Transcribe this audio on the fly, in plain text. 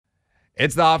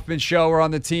It's the Hoffman Show. We're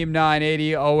on the Team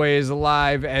 980, always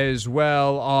live as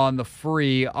well on the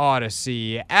free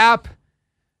Odyssey app.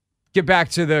 Get back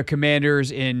to the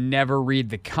Commanders in Never Read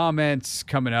the Comments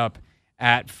coming up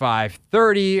at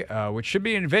 5:30, which should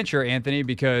be an adventure, Anthony,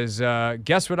 because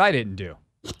guess what I didn't do?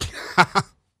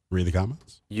 Read the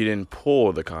comments? You didn't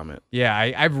pull the comment. Yeah,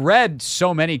 I've read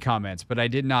so many comments, but I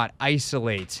did not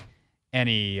isolate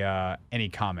any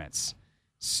comments.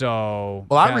 So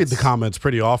I read the comments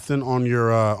pretty often on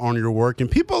your work, and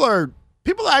people are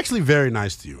actually very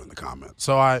nice to you in the comments.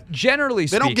 So generally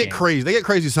they speaking, don't get crazy. They get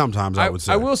crazy sometimes. I would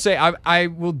say. I will say I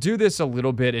will do this a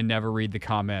little bit and never read the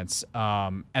comments.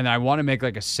 And I want to make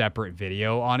like a separate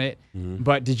video on it. Mm-hmm.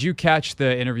 But did you catch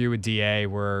the interview with DA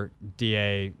where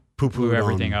DA blew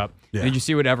everything up? Yeah. Did you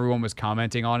see what everyone was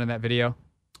commenting on in that video?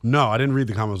 No, I didn't read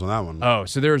the comments on that one. Oh,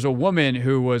 so there was a woman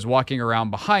who was walking around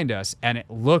behind us, and it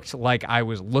looked like I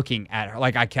was looking at her,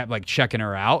 like I kept like checking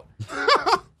her out.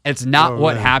 It's not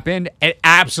what happened. It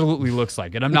absolutely looks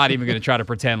like it. I'm not even going to try to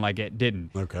pretend like it didn't.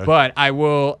 Okay. But I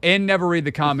will, and never read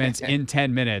the comments in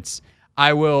 10 minutes,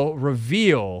 I will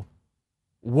reveal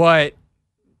what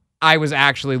I was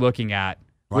actually looking at,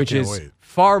 which is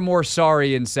far more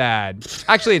sorry and sad.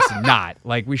 Actually, it's not.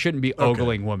 Like, we shouldn't be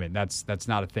ogling women. That's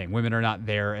not a thing. Women are not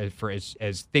there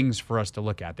as things for us to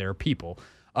look at. They're people.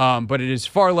 But it is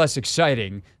far less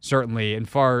exciting, certainly, and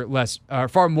far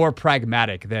more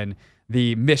pragmatic than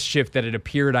the mischief that it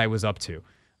appeared I was up to.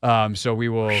 So we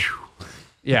will...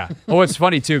 Yeah. Oh, it's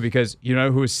funny, too, because you know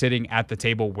who was sitting at the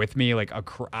table with me, like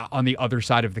on the other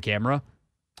side of the camera?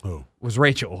 Oh. Was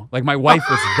Rachel. Like, my wife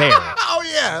was there. Oh,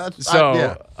 yeah.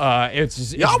 It's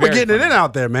just, y'all were getting it in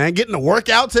out there, man. Getting the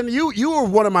workouts. And you were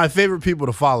one of my favorite people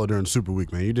to follow during Super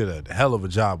Week, man. You did a hell of a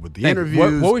job with the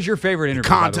interviews. What was your favorite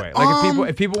interview, by the way? Like,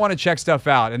 if people want to check stuff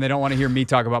out and they don't want to hear me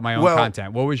talk about my own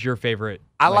content, what was your favorite?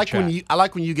 I like when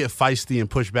you get feisty and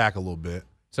push back a little bit.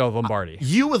 So Lombardi.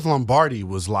 You with Lombardi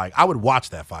was like, I would watch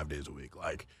that 5 days a week.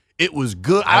 Like, it was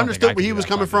good. I understood where he was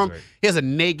coming from. He has a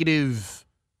negative...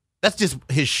 That's just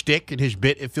his shtick and his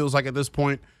bit, it feels like at this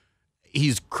point.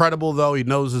 He's credible, though. He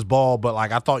knows his ball. But,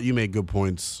 like, I thought you made good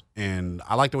points, and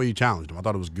I like the way you challenged him. I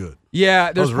thought it was good.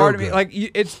 Yeah, there's part of me. Like,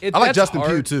 I like Justin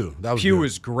Pugh, too. Pugh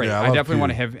was great. Yeah, I definitely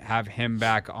want to have him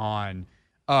back on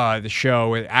the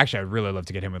show. Actually, I'd really love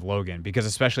to get him with Logan because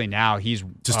especially now he's...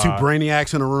 Just two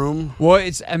brainiacs in a room? Well,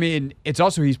 it's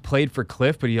also he's played for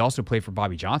Cliff, but he also played for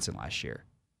Bobby Johnson last year.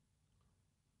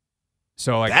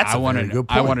 So, like, I want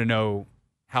to know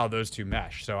how those two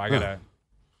mesh. So I gotta.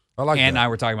 I like and that. I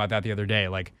were talking about that the other day.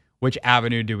 Like, which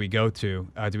avenue do we go to?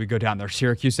 Do we go down there,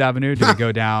 Syracuse Avenue? Do we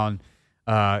go down?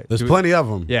 There's plenty of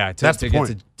them. Yeah, that's the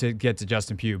point. To get to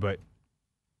Justin Pugh, but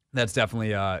that's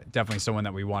definitely someone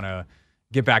that we want to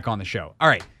get back on the show. All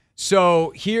right,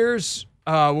 so here's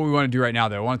what we want to do right now.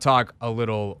 Though I want to talk a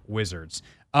little Wizards.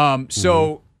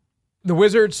 So the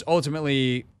Wizards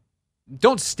ultimately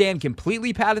don't stand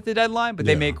completely pat at the deadline, but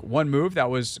they make one move that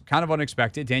was kind of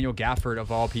unexpected. Daniel Gafford,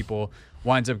 of all people,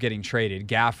 winds up getting traded.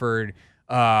 Gafford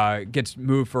gets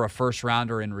moved for a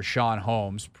first-rounder in Rashawn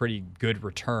Holmes. Pretty good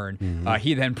return.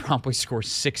 He then promptly scores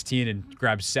 16 and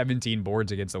grabs 17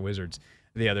 boards against the Wizards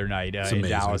the other night in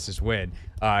Dallas's win.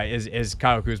 As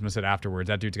Kyle Kuzma said afterwards,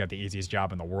 that dude's got the easiest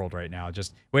job in the world right now.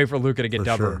 Just wait for Luka to get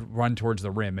doubled, run towards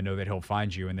the rim, and know that he'll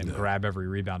find you and then grab every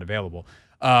rebound available.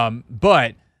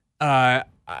 But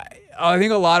I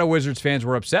think a lot of Wizards fans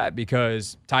were upset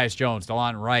because Tyus Jones,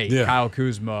 DeLon Wright, Kyle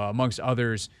Kuzma, amongst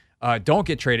others, don't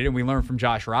get traded. And we learned from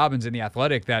Josh Robbins in The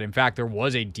Athletic that, in fact, there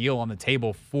was a deal on the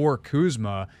table for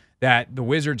Kuzma that the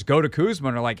Wizards go to Kuzma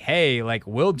and are like, hey, like,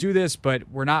 we'll do this, but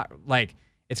we're not, like,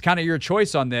 it's kind of your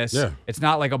choice on this. Yeah. It's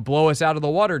not like a blow us out of the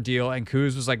water deal. And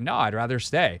Kuz was like, no, I'd rather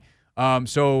stay.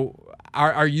 So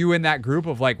are you in that group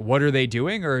of, like, what are they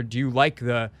doing? Or do you like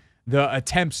the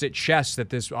attempts at chess that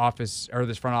this office or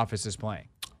this front office is playing?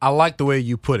 I like the way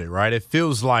you put it, right? It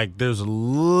feels like there's a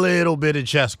little bit of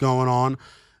chess going on.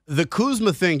 The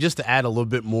Kuzma thing, just to add a little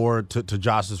bit more to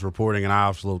Josh's reporting, and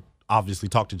I obviously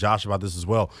talked to Josh about this as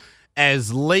well,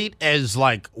 as late as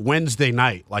like Wednesday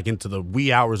night, like into the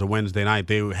wee hours of Wednesday night,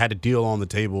 they had a deal on the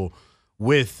table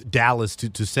with Dallas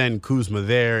to send Kuzma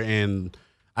there, and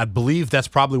I believe that's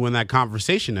probably when that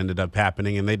conversation ended up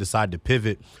happening, and they decided to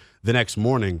pivot the next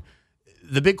morning.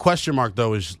 The big question mark,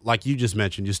 though, is like you just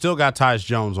mentioned, you still got Tyus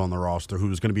Jones on the roster,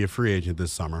 who's going to be a free agent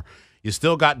this summer. You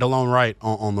still got DeLon Wright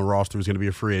on the roster, who's going to be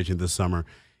a free agent this summer.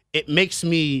 It makes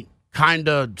me kind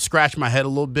of scratch my head a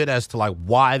little bit as to like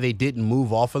why they didn't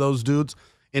move off of those dudes.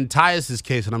 In Tyus's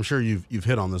case, and I'm sure you've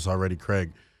hit on this already,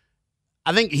 Craig,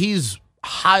 I think he's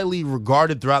highly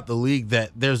regarded throughout the league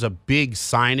that there's a big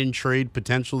sign-and-trade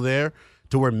potential there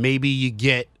to where maybe you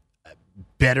get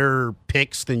better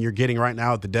picks than you're getting right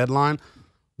now at the deadline.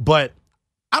 But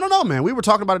I don't know, man. We were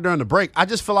talking about it during the break. I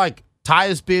just feel like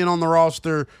Tyus being on the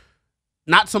roster,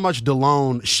 not so much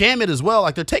DeLone, Shamit as well,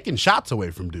 like they're taking shots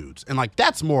away from dudes. And like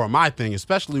that's more of my thing,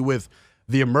 especially with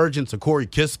the emergence of Corey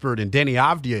Kispert and Denny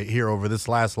Avdia here over this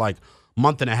last like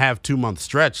month and a half, 2 month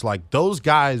stretch. Like those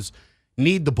guys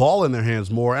need the ball in their hands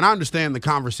more. And I understand the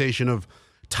conversation of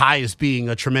Tyus being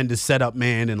a tremendous setup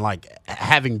man and like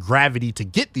having gravity to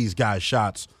get these guys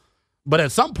shots. But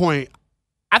at some point,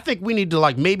 I think we need to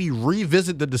like maybe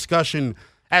revisit the discussion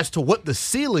as to what the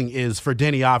ceiling is for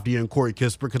Denny Avdia and Corey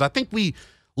Kispert, because I think we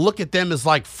look at them as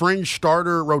like fringe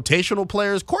starter rotational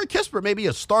players. Corey Kispert may be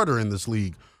a starter in this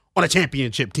league on a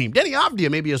championship team. Denny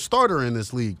Avdia may be a starter in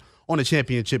this league on a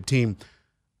championship team.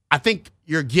 I think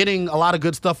you're getting a lot of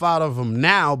good stuff out of them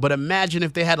now, but imagine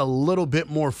if they had a little bit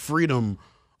more freedom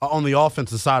on the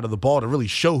offensive side of the ball to really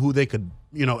show who they could,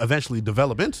 eventually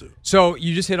develop into. So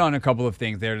you just hit on a couple of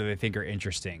things there that I think are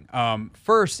interesting.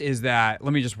 First is that,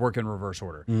 let me just work in reverse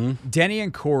order. Mm-hmm. Denny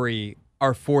and Corey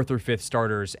are 4th or 5th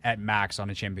starters at max on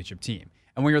a championship team.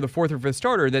 And when you're the 4th or 5th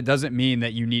starter, that doesn't mean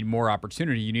that you need more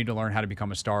opportunity. You need to learn how to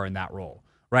become a star in that role.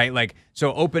 Right? Like,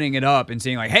 so opening it up and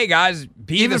saying like, hey guys,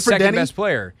 be even the second best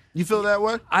player. You feel that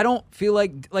way? I don't feel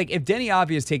like if Denny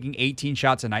Avdia is taking 18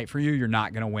 shots a night for you, you're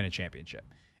not going to win a championship.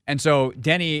 And so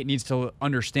Denny needs to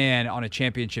understand on a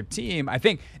championship team. I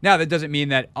think now that doesn't mean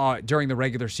that during the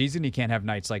regular season he can't have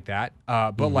nights like that.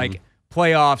 But like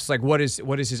playoffs, like what is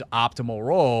his optimal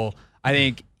role? I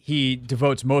think he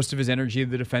devotes most of his energy to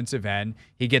the defensive end.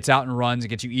 He gets out and runs and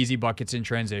gets you easy buckets in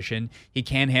transition. He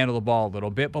can handle the ball a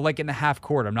little bit, but like in the half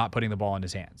court, I'm not putting the ball in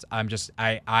his hands.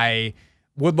 I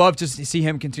would love to see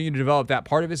him continue to develop that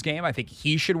part of his game. I think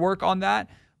he should work on that.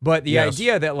 But the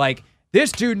idea that like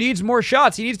this dude needs more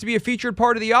shots, he needs to be a featured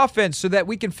part of the offense so that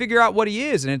we can figure out what he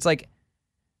is. And it's like,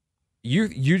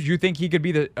 you think he could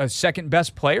be a second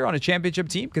best player on a championship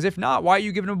team? Because if not, why are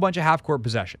you giving him a bunch of half court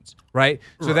possessions, right?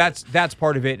 So that's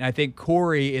part of it. And I think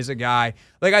Corey is a guy,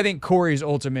 like I think Corey's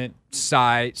ultimate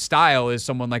style is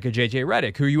someone like a JJ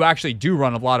Redick, who you actually do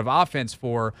run a lot of offense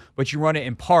for, but you run it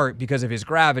in part because of his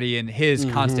gravity and his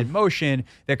constant motion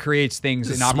that creates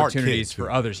things and opportunities for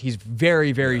others. He's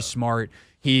very, very smart.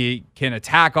 He can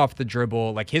attack off the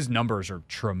dribble. Like his numbers are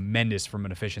tremendous from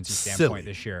an efficiency standpoint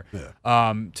this year.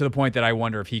 Yeah. To the point that I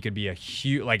wonder if he could be a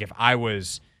huge. Like if I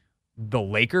was the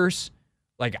Lakers,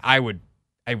 like I would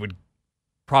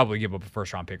probably give up a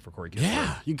first round pick for Corey Kispert.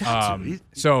 Yeah, you got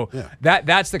to.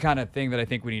 That's the kind of thing that I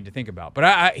think we need to think about.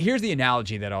 But here's the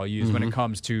analogy that I'll use when it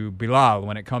comes to Bilal,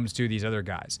 when it comes to these other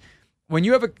guys. When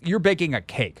you're baking a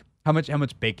cake, how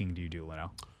much baking do you do, Lynnell?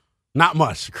 Not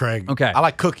much, Craig. Okay. I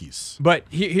like cookies. But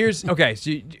here's, okay, so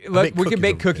we can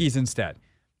bake cookies instead.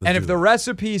 And if the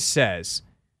recipe says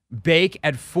bake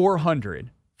at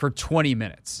 400 for 20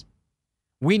 minutes,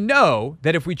 we know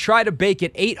that if we try to bake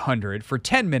at 800 for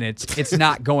 10 minutes, it's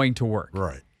not going to work.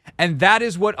 Right. And that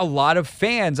is what a lot of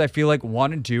fans, I feel like,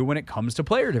 want to do when it comes to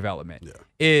player development,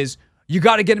 is you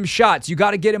got to get him shots. You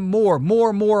got to get him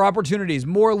more opportunities,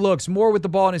 more looks, more with the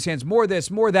ball in his hands, more this,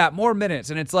 more that, more minutes.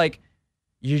 And it's like,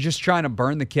 you're just trying to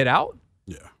burn the kid out?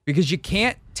 Yeah. Because you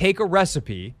can't take a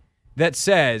recipe that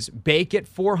says bake at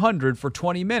 400 for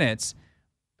 20 minutes,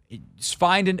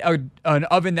 find an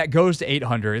oven that goes to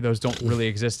 800. Those don't really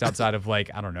exist outside of like,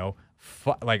 I don't know,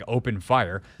 like open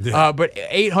fire. Yeah. But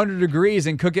 800 degrees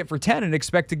and cook it for 10 and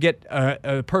expect to get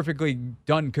a perfectly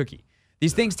done cookie.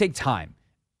 These things take time.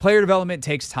 Player development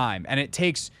takes time, and it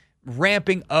takes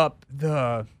ramping up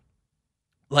the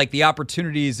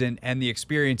opportunities and the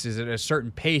experiences at a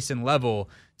certain pace and level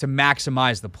to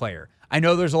maximize the player. I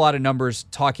know there's a lot of numbers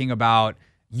talking about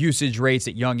usage rates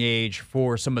at young age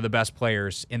for some of the best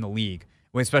players in the league,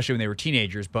 especially when they were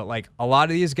teenagers. But like a lot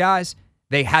of these guys,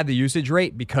 they had the usage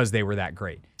rate because they were that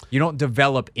great. You don't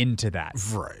develop into that.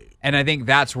 Right. And I think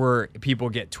that's where people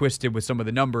get twisted with some of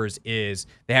the numbers, is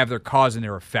they have their cause and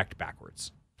their effect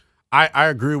backwards. I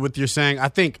agree with what you're saying. I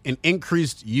think an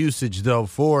increased usage, though,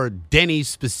 for Denny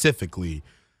specifically,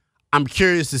 I'm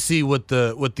curious to see what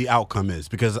the outcome is,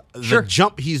 because the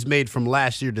jump he's made from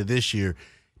last year to this year,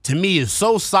 to me, is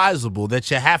so sizable that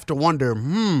you have to wonder,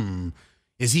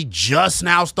 is he just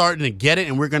now starting to get it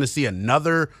and we're going to see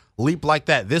another leap like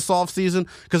that this offseason?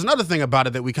 Because another thing about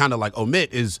it that we kind of like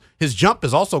omit is his jump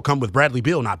has also come with Bradley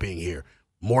Beal not being here.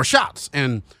 More shots.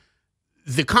 And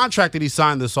the contract that he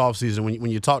signed this offseason, when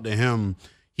you talk to him,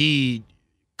 he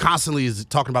constantly is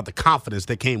talking about the confidence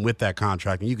that came with that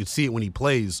contract, and you can see it when he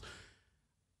plays.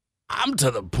 I'm to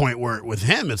the point where with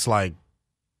him, it's like,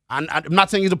 I'm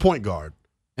not saying he's a point guard,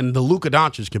 and the Luka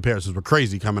Doncic comparisons were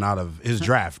crazy coming out of his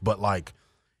draft, but like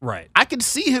Right. I could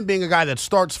see him being a guy that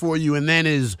starts for you and then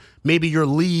is maybe your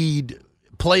lead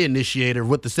play initiator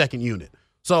with the second unit.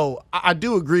 So I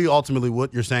do agree ultimately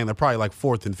what you're saying. They're probably like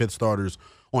fourth and fifth starters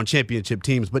on championship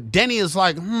teams. But Denny is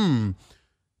like,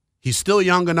 he's still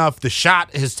young enough. The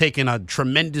shot has taken a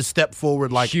tremendous step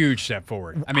forward. Like huge step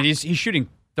forward. I mean, he's shooting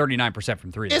 39%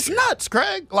 from three. It's nuts,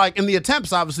 Craig. Like in the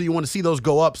attempts, obviously you want to see those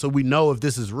go up so we know if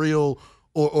this is real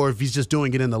or if he's just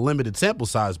doing it in the limited sample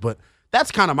size. But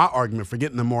that's kind of my argument for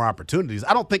getting them more opportunities.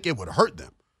 I don't think it would hurt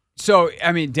them. So,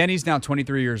 I mean, Denny's now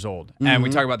 23 years old, and we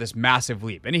talk about this massive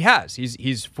leap. And he has.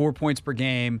 He's 4 points per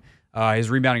game. His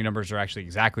rebounding numbers are actually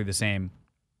exactly the same.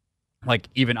 Like,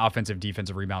 even offensive,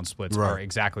 defensive rebound splits are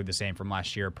exactly the same from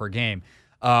last year per game.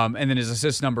 And then his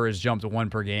assist number has jumped to 1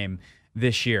 per game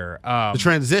this year. The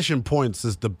transition points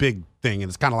is the big thing, and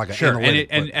it's kind of like an analytic.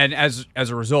 And as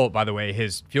a result, by the way,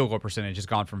 his field goal percentage has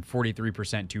gone from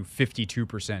 43% to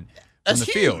 52% from the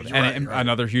field. And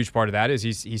another huge part of that is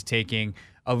he's taking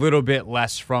a little bit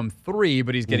less from three,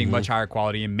 but he's getting much higher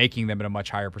quality and making them at a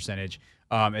much higher percentage.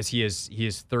 As he is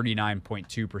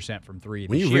 39.2% from three.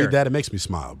 When you read that, it makes me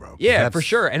smile, bro. Yeah, for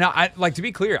sure. And I like to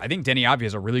be clear, I think Denny Avdia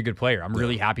is a really good player. I'm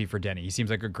really happy for Denny. He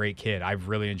seems like a great kid. I've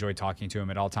really enjoyed talking to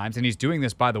him at all times. And he's doing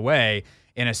this, by the way,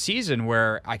 in a season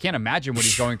where I can't imagine what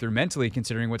he's going through mentally,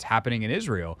 considering what's happening in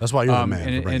Israel. That's why you're the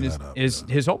man for bringing that up.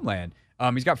 His homeland.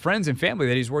 He's got friends and family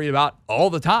that he's worried about all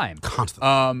the time.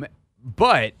 Constantly.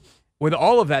 But with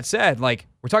all of that said, like,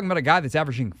 we're talking about a guy that's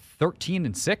averaging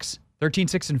 13-6,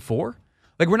 13-6 and 4.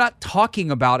 Like, we're not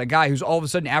talking about a guy who's all of a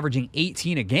sudden averaging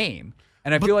 18 a game.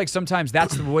 And I feel like sometimes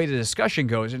that's the way the discussion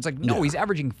goes. And it's like, no, he's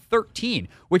averaging 13,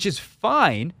 which is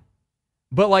fine.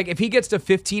 But, like, if he gets to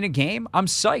 15 a game, I'm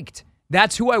psyched.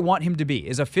 That's who I want him to be,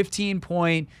 is a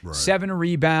 15-point, 7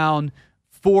 rebound,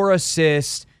 4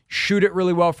 assists, shoot it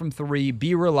really well from 3,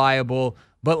 be reliable.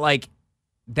 But, like,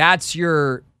 that's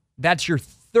your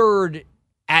third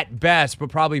at best, but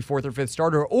probably 4th or 5th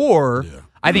starter. Or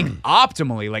I think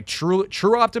optimally, like true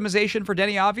optimization for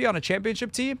Denny Avdia on a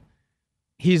championship team,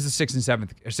 he's the 6th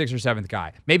or 7th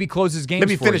guy. Maybe closes games.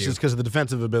 Maybe finishes because of the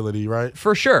defensive ability, right?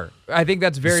 For sure. I think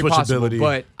that's very possible.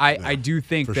 But I do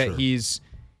think that sure.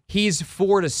 he's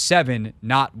 4 to 7,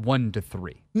 not 1 to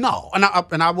 3. No, and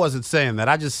I wasn't saying that.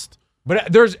 I just.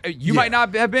 But there's you might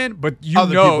not have been, but you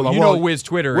know Wiz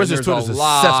Twitter. Wiz's Twitter's a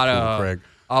cesspool, Craig.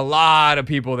 A lot of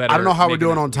people that I don't know how we're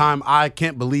doing on time. I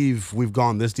can't believe we've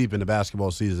gone this deep into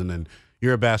basketball season, and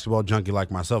you're a basketball junkie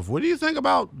like myself. What do you think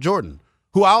about Jordan,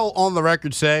 who I'll on the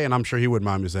record say, and I'm sure he wouldn't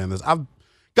mind me saying this, I've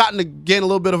gotten to gain a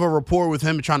little bit of a rapport with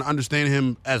him and trying to understand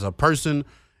him as a person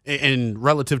and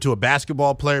relative to a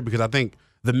basketball player, because I think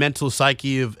the mental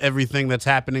psyche of everything that's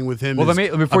happening with him. Well,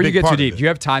 before you get too deep, do you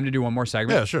have time to do one more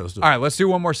segment? Yeah, sure. Let's do it. All right, let's do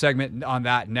one more segment on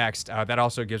that next. That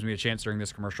also gives me a chance during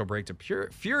this commercial break to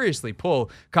furiously pull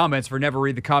comments for Never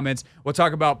Read the Comments. We'll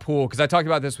talk about Poole, because I talked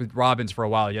about this with Robbins for a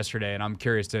while yesterday, and I'm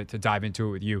curious to dive into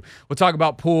it with you. We'll talk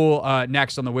about Poole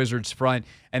next on the Wizards front,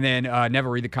 and then Never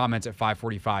Read the Comments at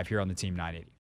 5:45 here on the Team 980.